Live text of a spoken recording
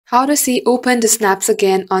How to see opened snaps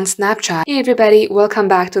again on Snapchat. Hey everybody, welcome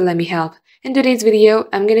back to Let Me Help. In today's video,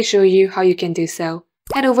 I'm going to show you how you can do so.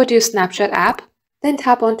 Head over to your Snapchat app, then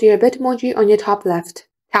tap onto your Bitmoji on your top left.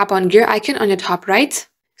 Tap on gear icon on your top right.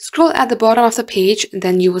 Scroll at the bottom of the page,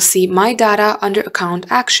 then you will see My Data under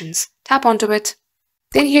Account Actions. Tap onto it.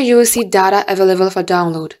 Then here you will see Data available for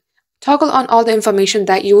download. Toggle on all the information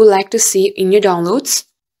that you would like to see in your downloads.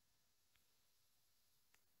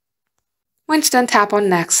 When it's done, tap on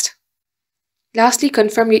Next. Lastly,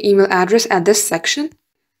 confirm your email address at this section.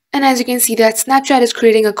 And as you can see that Snapchat is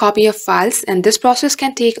creating a copy of files, and this process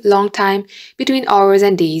can take a long time, between hours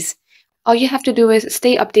and days. All you have to do is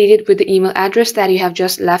stay updated with the email address that you have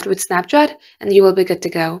just left with Snapchat, and you will be good to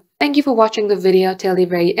go. Thank you for watching the video till the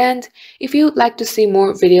very end. If you'd like to see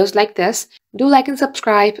more videos like this, do like and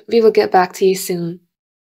subscribe. We will get back to you soon.